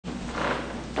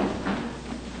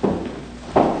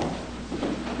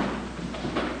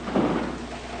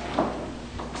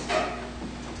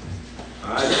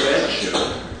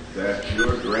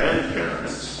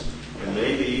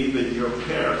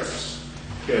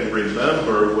can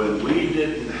remember when we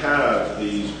didn't have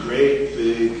these great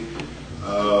big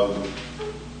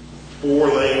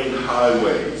 4-lane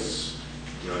highways,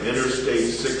 Interstate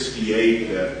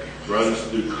 68 that runs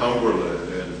through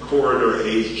Cumberland and Corridor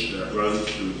H that runs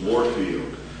through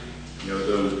Moorfield.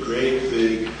 Those great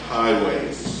big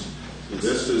highways. So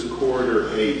this is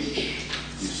Corridor H.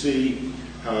 You see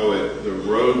how the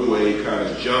roadway kind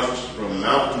of jumps from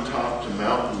mountaintop to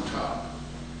mountaintop.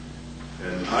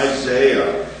 And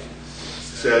Isaiah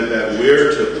said that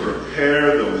we're to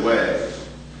prepare the way.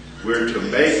 We're to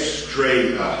make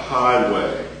straight a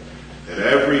highway. And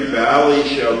every valley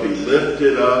shall be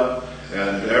lifted up,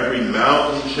 and every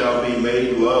mountain shall be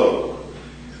made low.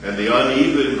 And the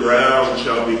uneven ground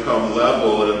shall become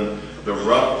level, and the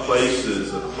rough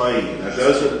places a plain.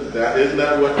 Isn't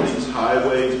that what these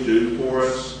highways do for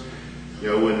us?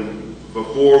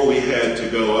 Before we had to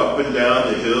go up and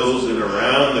down the hills and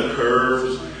around the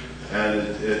curves, and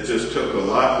it just took a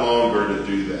lot longer to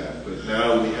do that. But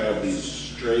now we have these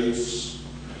straight,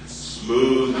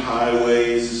 smooth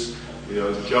highways,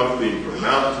 jumping from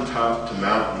mountaintop to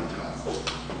mountaintop.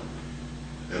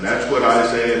 And that's what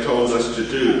Isaiah told us to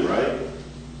do, right?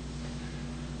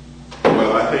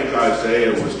 Well, I think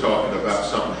Isaiah was talking about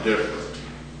something different.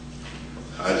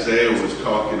 Isaiah was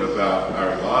talking about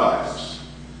our lives,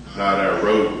 not our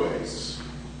roadways.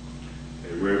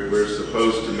 And we're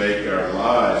supposed to make our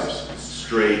lives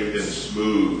straight and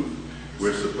smooth.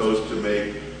 We're supposed to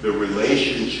make the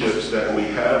relationships that we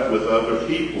have with other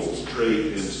people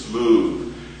straight and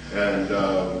smooth and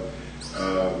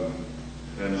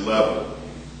level.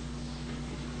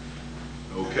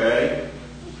 Okay?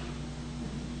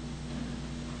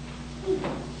 I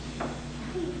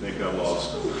think I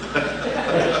lost him.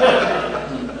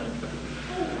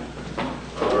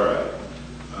 All right.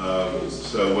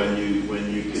 So when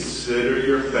you consider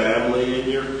your family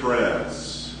and your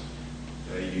friends,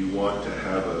 you want to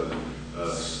have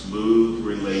a smooth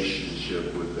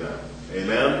relationship with them.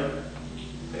 Amen?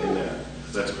 Amen.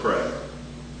 Let's pray.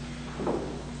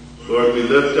 Lord, we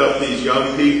lift up these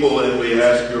young people and we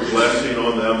ask your blessing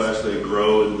on them as they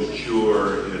grow and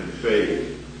mature in faith.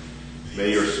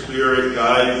 May your Spirit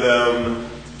guide them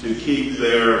to keep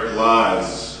their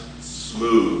lives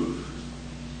smooth,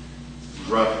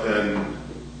 rough, and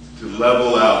to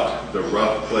level out the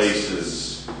rough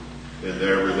places in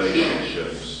their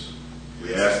relationships.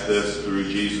 We ask this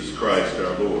through Jesus Christ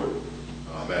our Lord.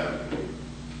 Amen.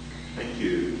 Thank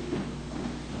you.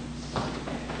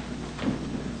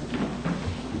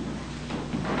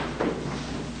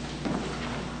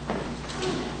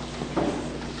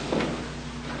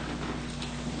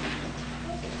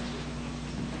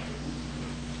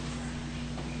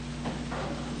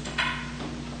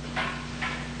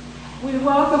 We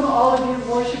welcome all of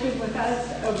you worshiping with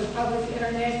us over the public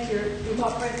internet here at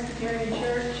Dumont Presbyterian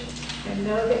Church, and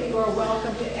know that you are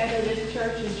welcome to enter this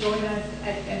church and join us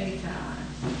at any time.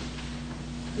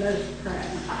 Let us pray.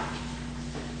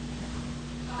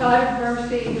 God of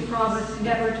mercy, you promise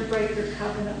never to break your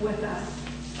covenant with us.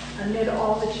 Amid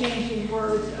all the changing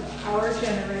words of our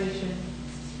generation,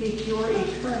 speak your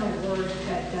eternal word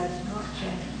that does not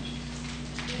change.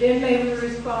 Then may we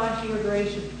respond to your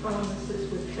gracious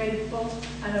promises with faithful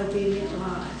and obedient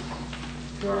lives.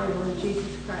 Through our Lord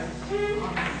Jesus Christ.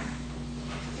 Amen.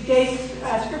 Today's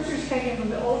scripture is taken from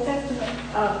the Old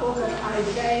Testament book of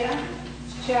Isaiah,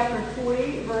 chapter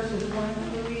 40, verses 1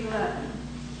 through 11.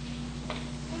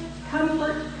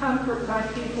 Comfort, comfort my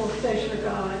people, says your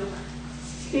God.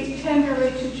 Speak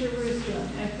tenderly to Jerusalem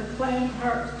and proclaim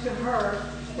to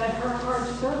her that her hard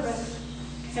service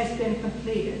has been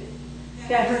completed,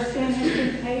 that her sin has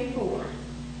been paid for,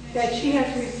 that she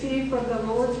has received from the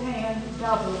Lord's hand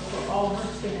double for all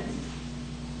her sins.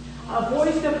 A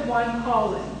voice of one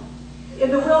calling,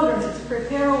 in the wilderness,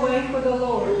 prepare a way for the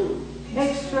Lord.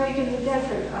 Make straight in the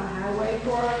desert a highway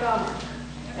for our God.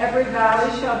 Every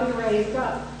valley shall be raised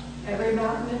up, every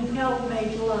mountain and hill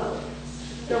made low.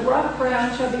 The rough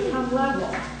ground shall become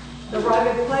level, the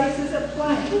rugged places a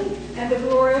plain, and the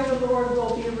glory of the Lord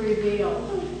will be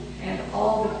revealed, and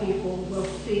all the people will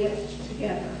see it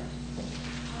together.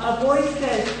 A voice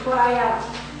says, cry out.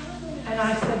 And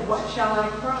I said, what shall I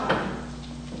cry?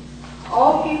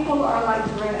 All people are like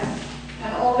grass,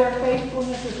 and all their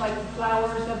faithfulness is like the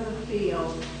flowers of the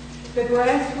field. The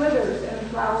grass withers and the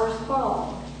flowers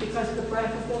fall, because the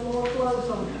breath of the Lord blows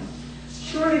on them.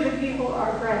 Surely the people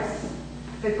are grass.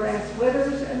 The grass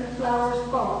withers and the flowers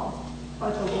fall,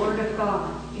 but the word of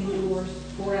God endures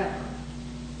forever.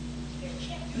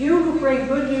 You who bring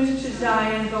good news to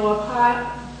Zion, go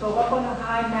up on a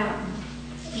high mountain.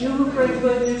 You who bring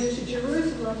good news to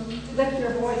Jerusalem, lift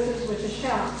your voices with a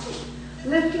shout.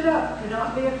 Lift it up, do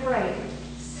not be afraid.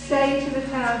 Say to the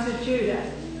towns of Judah,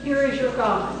 here is your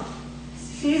God.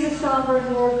 See, the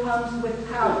sovereign Lord comes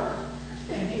with power,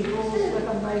 and he rules with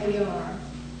a mighty arm.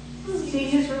 See,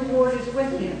 his reward is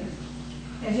with him,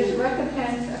 and his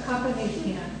recompense accompanies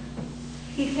him.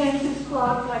 He tends his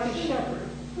flock like a shepherd.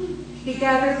 He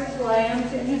gathers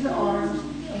lambs in his arms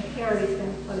and carries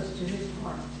them close to his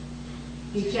heart.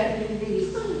 He gently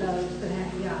leads those that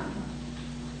have young.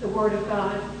 The word of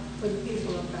God for the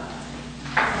people of God.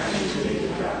 Thanks be to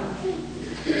God.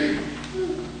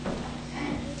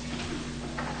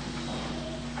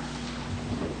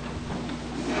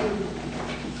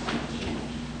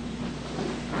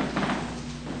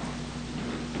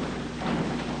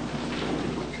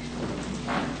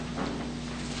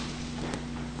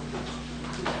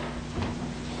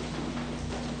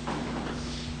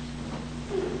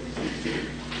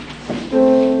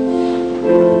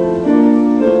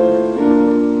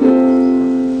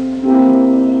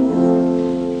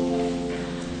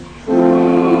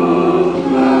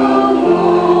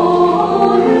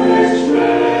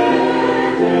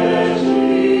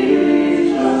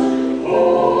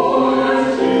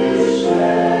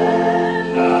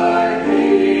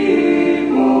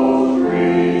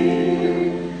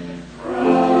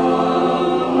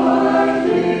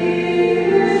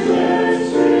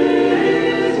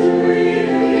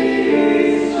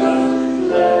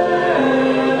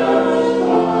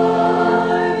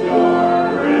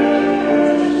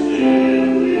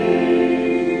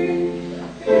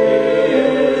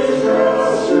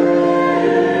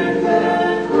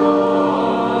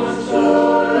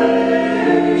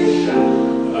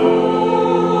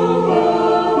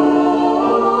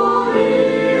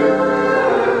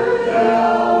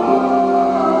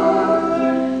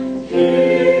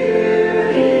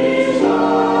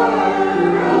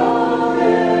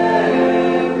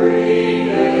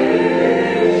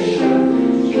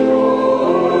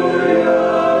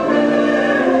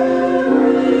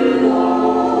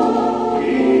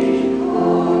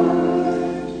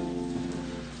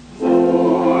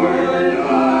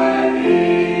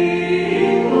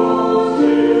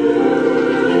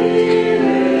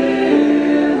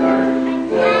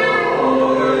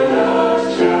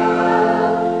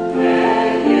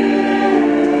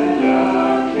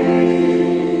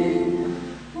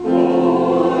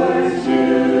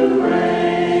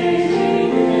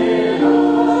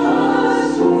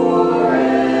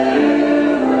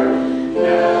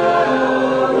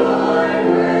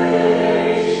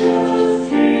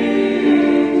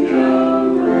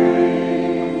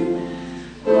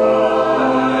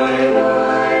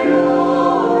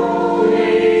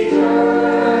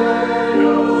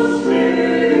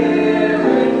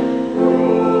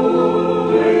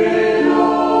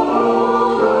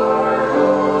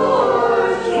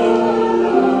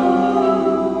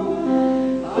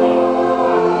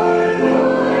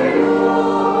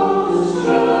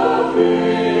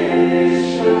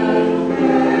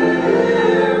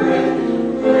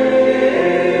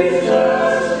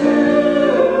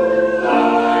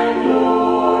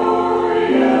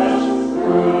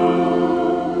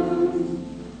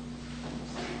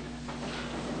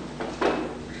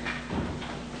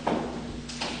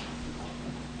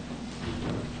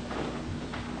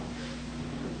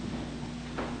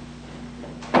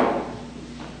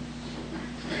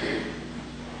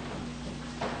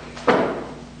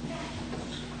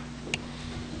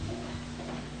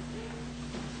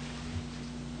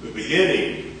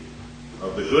 Beginning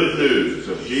of the good news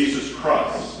of Jesus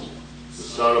Christ, the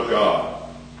Son of God.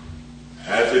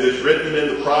 As it is written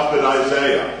in the prophet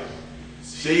Isaiah,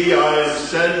 "See, I am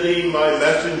sending my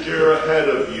messenger ahead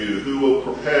of you who will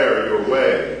prepare your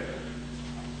way."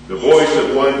 The voice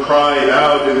of one crying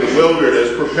out in the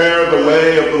wilderness, "Prepare the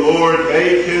way of the Lord,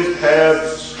 make his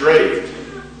paths straight."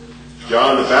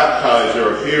 John the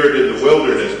Baptizer appeared in the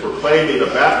wilderness proclaiming a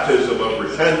baptism of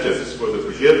repentance for the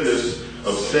forgiveness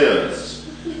of sins.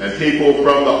 And people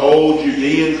from the whole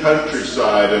Judean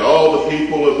countryside and all the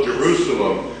people of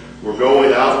Jerusalem were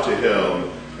going out to him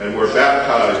and were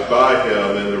baptized by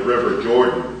him in the river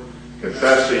Jordan,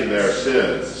 confessing their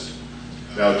sins.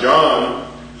 Now John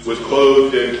was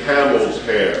clothed in camel's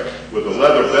hair, with a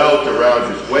leather belt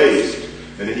around his waist,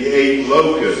 and he ate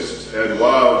locusts and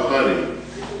wild honey.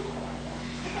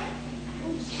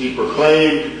 He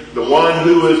proclaimed, "The one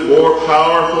who is more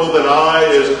powerful than I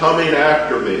is coming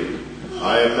after me.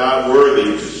 I am not worthy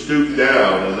to stoop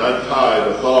down and untie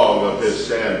the thong of his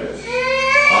sandals.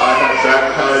 I have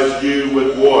baptized you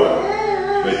with water,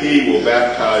 but he will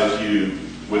baptize you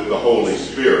with the Holy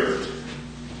Spirit."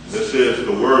 This is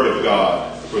the word of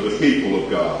God for the people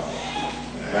of God.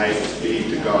 Thanks be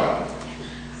to God.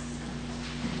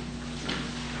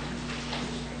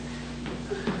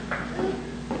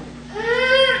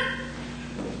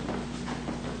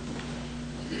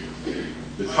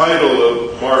 title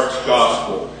of Mark's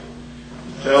Gospel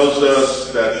tells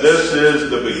us that this is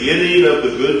the beginning of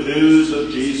the good news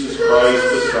of Jesus Christ,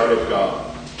 the Son of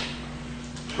God.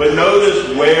 But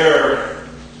notice where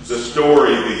the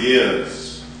story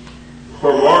begins.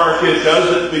 For Mark, it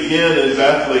doesn't begin in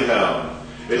Bethlehem.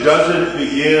 It doesn't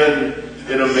begin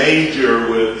in a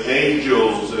manger with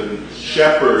angels and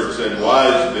shepherds and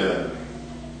wise men.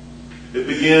 It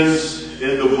begins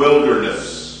in the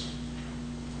wilderness.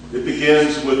 It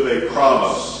begins with a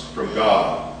promise from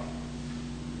God.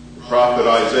 The prophet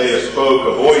Isaiah spoke,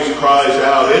 "A voice cries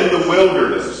out in the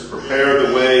wilderness, prepare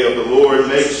the way of the Lord,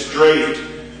 make straight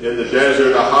in the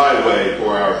desert a highway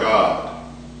for our God."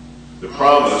 The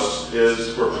promise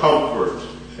is for comfort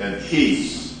and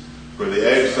peace for the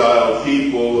exiled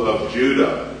people of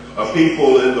Judah, a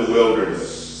people in the wilderness,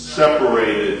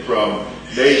 separated from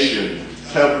nation,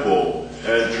 temple,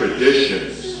 and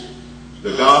traditions.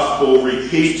 The gospel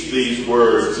repeats these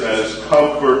words as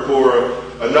comfort for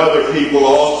another people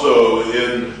also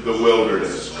in the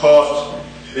wilderness, caught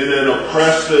in an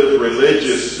oppressive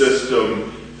religious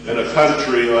system in a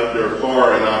country under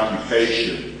foreign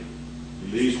occupation.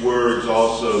 These words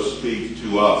also speak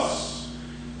to us,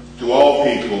 to all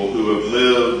people who have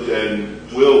lived and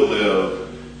will live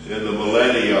in the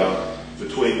millennia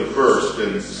between the first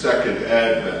and second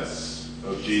advents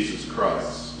of Jesus Christ.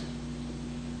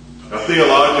 Now,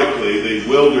 theologically, the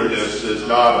wilderness is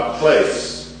not a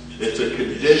place. It's a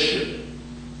condition.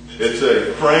 It's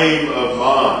a frame of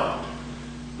mind.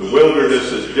 The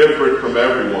wilderness is different from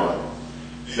everyone.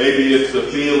 Maybe it's the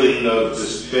feeling of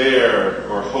despair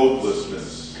or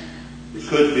hopelessness. It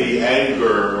could be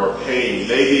anger or pain.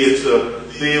 Maybe it's a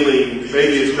feeling,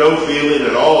 maybe it's no feeling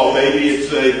at all. Maybe it's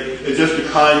just a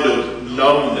kind of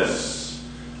numbness.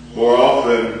 More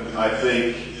often, I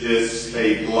think, it's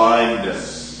a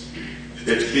blindness.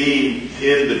 It's being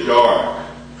in the dark.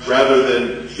 Rather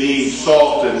than being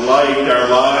salt and light, our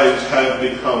lives have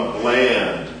become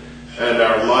bland and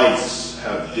our lights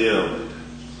have dimmed.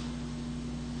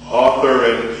 Author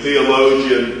and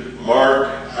theologian Mark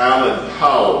Allen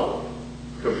Powell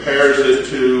compares it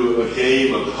to a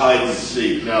game of hide and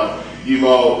seek. Now, you've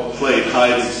all played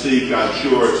hide and seek, I'm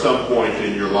sure, at some point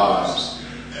in your lives.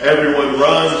 Everyone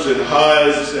runs and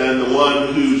hides, and the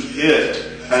one who's it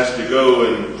has to go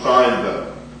and find them.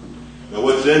 Now,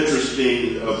 what's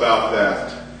interesting about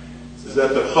that is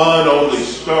that the fun only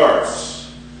starts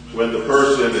when the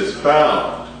person is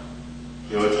found.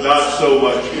 You know, it's not so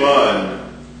much fun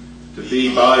to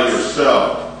be by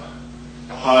yourself,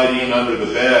 hiding under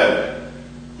the bed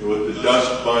with the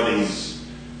dust bunnies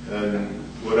and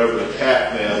whatever the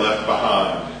cat may have left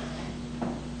behind.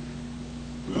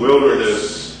 The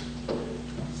wilderness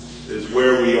is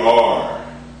where we are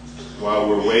while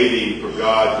we're waiting for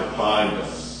God to find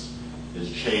us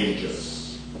and change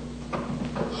us.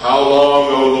 How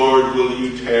long, O Lord, will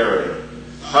you tarry?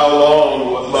 How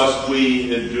long must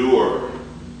we endure?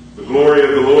 The glory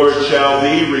of the Lord shall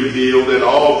be revealed, and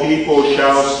all people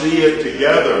shall see it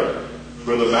together.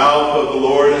 For the mouth of the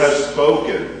Lord has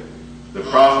spoken. The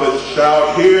prophets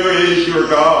shout, "Here is your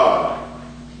God."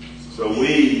 So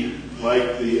we,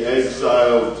 like the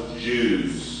exiled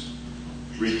Jews,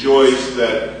 rejoice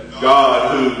that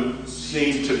God, who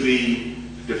seemed to be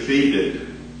defeated,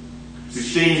 who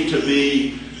seemed to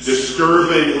be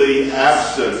disturbingly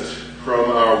absent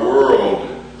from our world,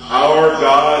 our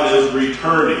God is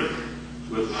returning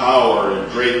with power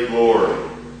and great glory.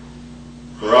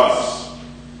 For us,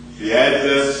 the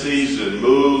Advent season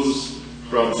moves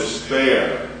from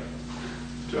despair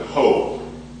to hope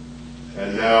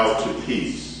and now to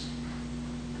peace.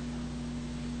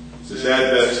 This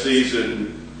Advent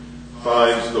season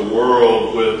finds the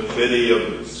world with many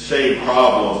of the same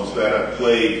problems that have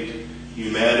plagued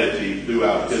humanity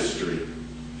throughout history.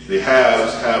 The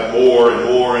haves have more and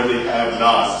more, and the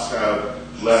have-nots have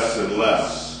less and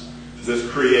less. This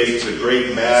creates a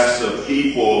great mass of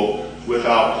people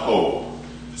without hope,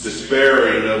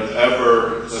 despairing of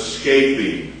ever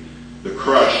escaping the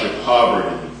crush of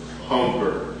poverty,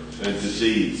 hunger, and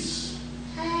disease.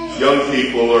 Young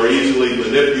people are easily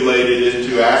manipulated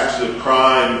into acts of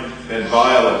crime and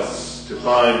violence to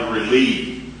find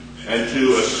relief and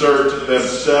to assert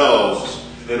themselves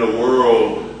in a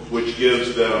world which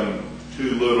gives them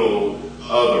too little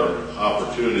other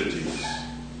opportunities.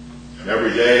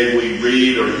 Every day we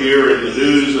read or hear in the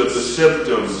news of the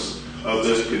symptoms of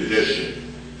this condition,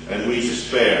 and we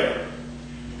despair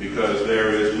because there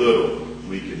is little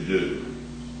we can do.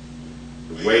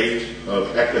 The weight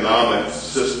of economic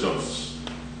systems,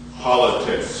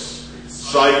 politics,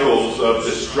 cycles of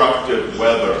destructive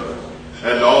weather,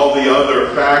 and all the other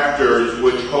factors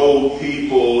which hold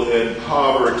people in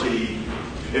poverty,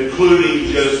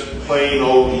 including just plain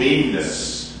old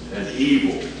meanness and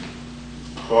evil,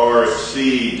 far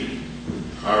exceed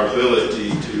our ability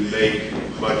to make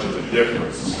much of a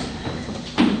difference.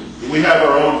 We have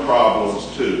our own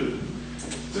problems too.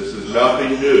 This is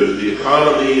nothing new. The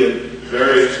economy and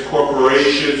various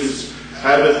corporations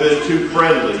haven't been too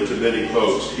friendly to many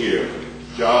folks here.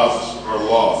 Jobs are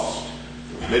lost.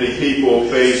 Many people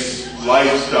face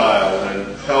lifestyle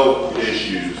and health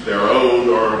issues, their own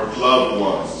or loved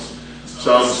ones.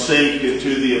 Some sink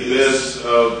into the abyss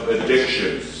of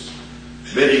addictions.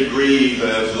 Many grieve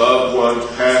as loved ones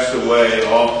pass away,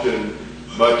 often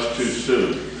much too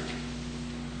soon.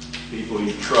 People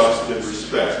you trust and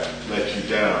respect let you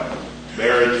down.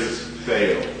 Marriages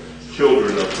fail.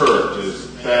 Children are hurt as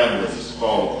families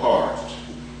fall apart.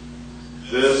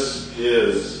 This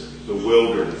is the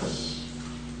wilderness.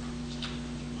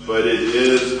 But it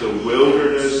is the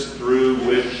wilderness through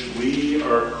which we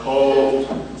are called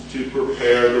to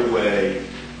prepare the way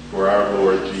for our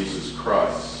Lord Jesus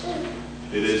Christ.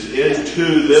 It is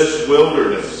into this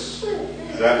wilderness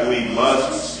that we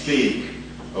must speak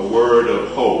a word of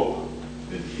hope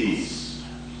and peace.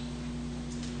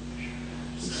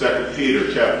 In 2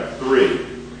 Peter chapter 3,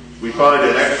 we find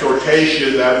an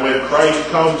exhortation that when Christ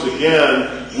comes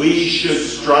again, we should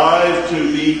strive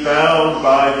to be found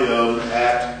by him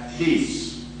at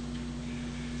peace.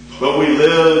 But we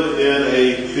live in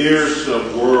a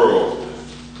fearsome world,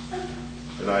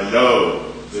 and I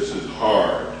know this is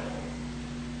hard.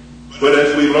 But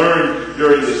as we learned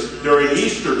during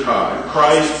Easter time,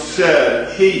 Christ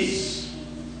said, "Peace,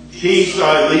 peace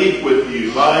I leave with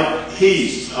you, my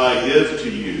peace I give to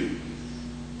you."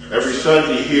 Every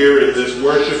Sunday here in this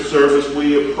worship service,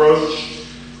 we approach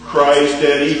Christ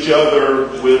and each other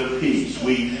with peace.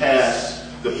 We pass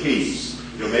the peace.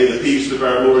 May the peace of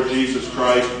our Lord Jesus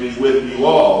Christ be with you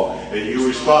all, and you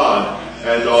respond,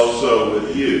 and also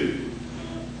with you.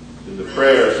 In the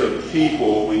prayers of the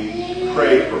people, we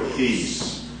pray for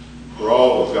peace for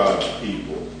all of God's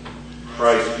people.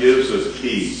 Christ gives us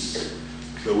peace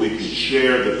so we can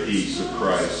share the peace of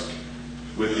Christ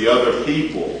with the other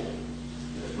people,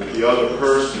 with the other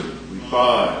person we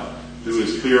find who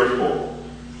is fearful,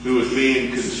 who is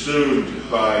being consumed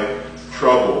by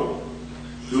trouble,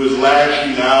 who is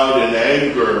lashing out in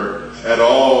anger at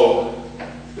all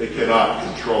they cannot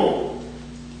control.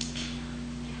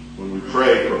 When we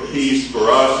pray for peace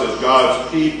for us as God's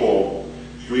people,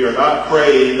 we are not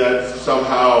praying that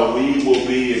somehow we will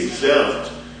be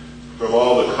exempt from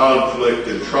all the conflict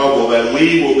and trouble, that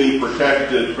we will be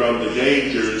protected from the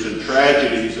dangers and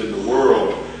tragedies in the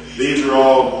world. These are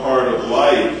all part of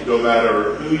life, no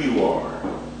matter who you are.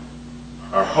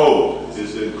 Our hope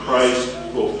is in Christ's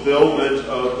fulfillment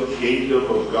of the kingdom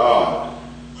of God,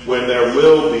 when there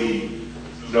will be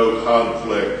no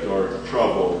conflict or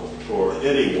trouble for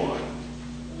anyone.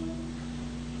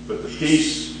 But the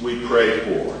peace we pray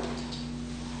for,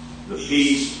 the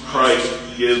peace Christ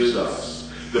gives us,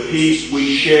 the peace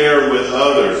we share with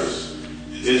others,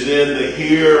 is in the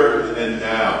here and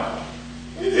now.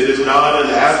 It is not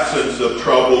an absence of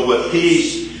trouble, but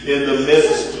peace in the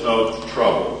midst of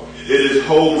trouble. It is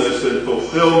wholeness and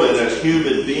fulfillment as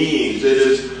human beings. It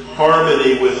is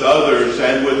harmony with others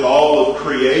and with all of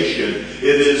creation.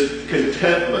 It is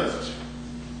contentment,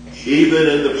 even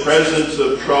in the presence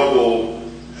of trouble,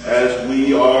 as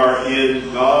we are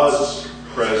in God's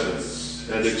presence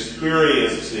and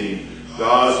experiencing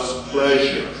God's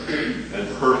pleasure and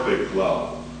perfect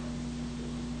love.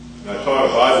 I taught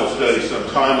a Bible study some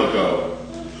time ago.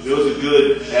 It was a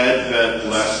good Advent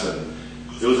lesson.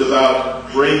 It was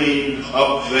about bringing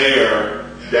up there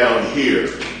down here,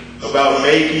 about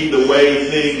making the way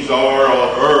things are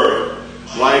on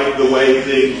earth like the way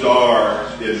things are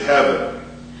in heaven.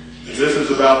 This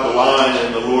is about the line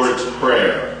in the Lord's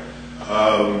Prayer.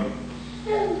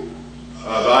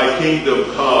 Thy kingdom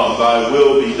come, thy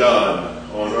will be done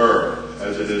on earth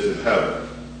as it is in heaven.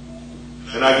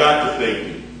 And I got to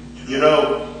thinking,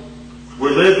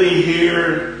 we're living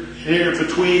here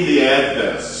between the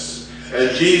Advents. And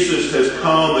Jesus has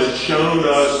come and shown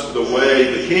us the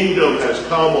way. The kingdom has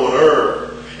come on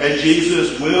earth. And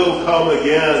Jesus will come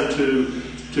again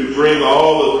to bring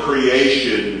all of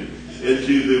creation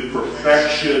into the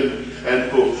perfection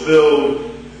and fulfilled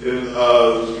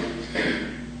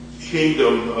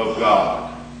kingdom of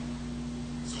God.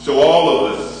 So all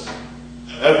of us,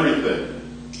 everything,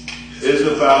 is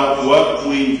about what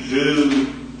we do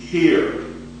here,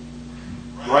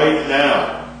 right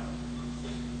now.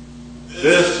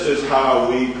 This is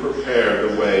how we prepare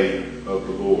the way of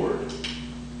the Lord.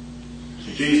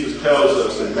 Jesus tells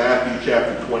us in Matthew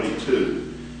chapter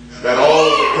 22 that all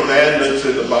the commandments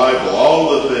in the Bible,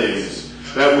 all the things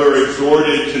that we're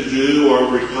exhorted to do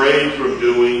or refrain from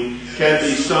doing, can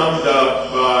be summed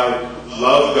up by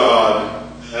love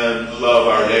God and love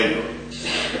our neighbor.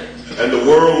 And the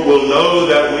world will know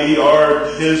that we are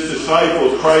his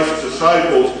disciples, Christ's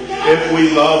disciples, if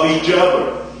we love each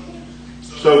other.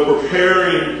 So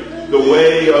preparing the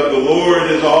way of the Lord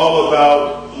is all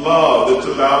about love. It's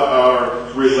about our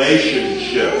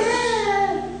relationships.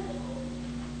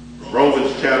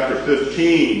 Romans chapter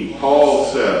 15, Paul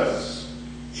says,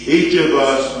 each of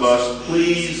us must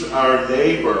please our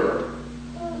neighbor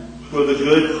for the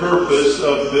good purpose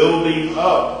of building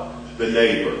up the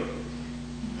neighbor.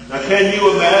 Now, can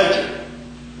you imagine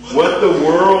what the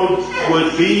world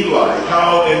would be like?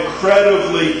 How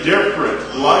incredibly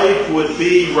different life would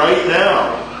be right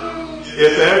now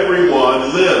if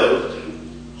everyone lived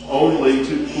only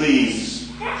to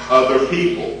please other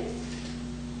people?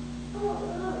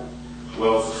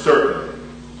 Well, certainly.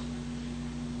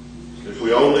 If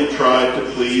we only tried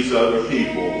to please other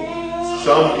people,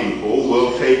 some people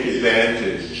will take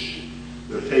advantage.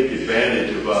 They'll take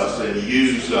advantage of us and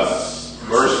use us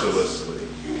mercilessly.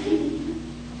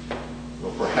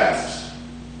 Well, perhaps.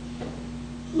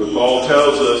 But Paul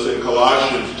tells us in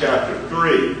Colossians chapter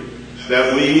 3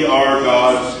 that we are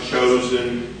God's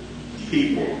chosen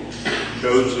people,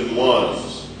 chosen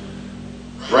ones.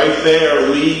 Right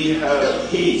there we have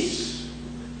peace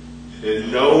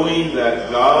in knowing that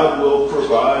God will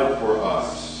provide for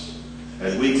us,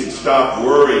 and we can stop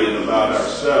worrying about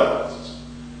ourselves.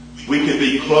 We can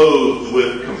be clothed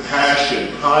with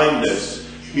compassion, kindness,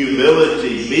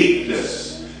 humility,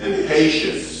 meekness, and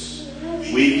patience.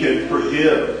 We can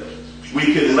forgive.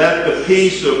 We can let the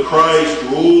peace of Christ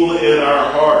rule in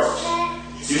our hearts.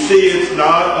 You see, it's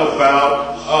not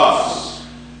about us.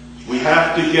 We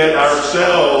have to get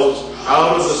ourselves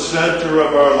out of the center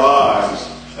of our lives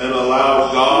and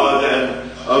allow God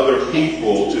and other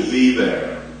people to be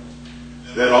there.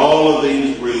 That all of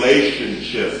these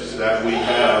relationships that we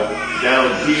have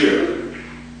down here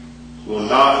will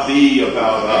not be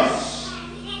about us,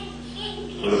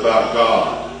 but about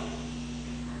God,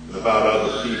 and about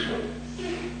other people.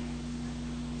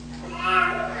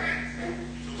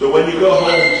 So when you go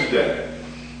home today,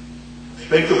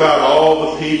 think about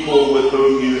all the people with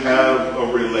whom you have a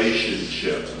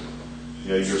relationship. You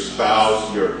know, your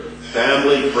spouse, your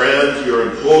family, friends, your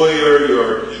employer,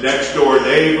 your next door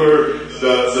neighbor,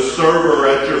 the server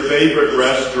at your favorite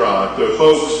restaurant, the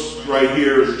folks right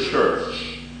here in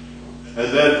church.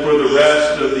 And then for the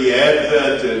rest of the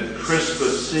Advent and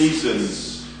Christmas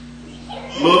seasons,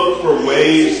 look for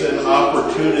ways and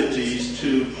opportunities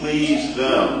to please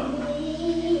them.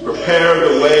 Prepare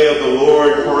the way of the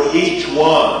Lord for each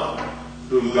one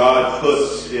whom God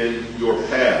puts in your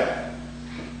path.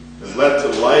 And let the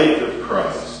light of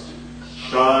Christ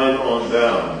shine on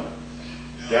them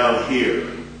down here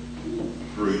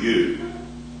through you.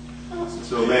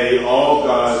 So may all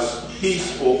God's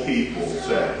peaceful people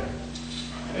say,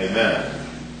 Amen.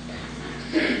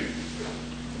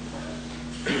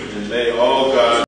 And may all God's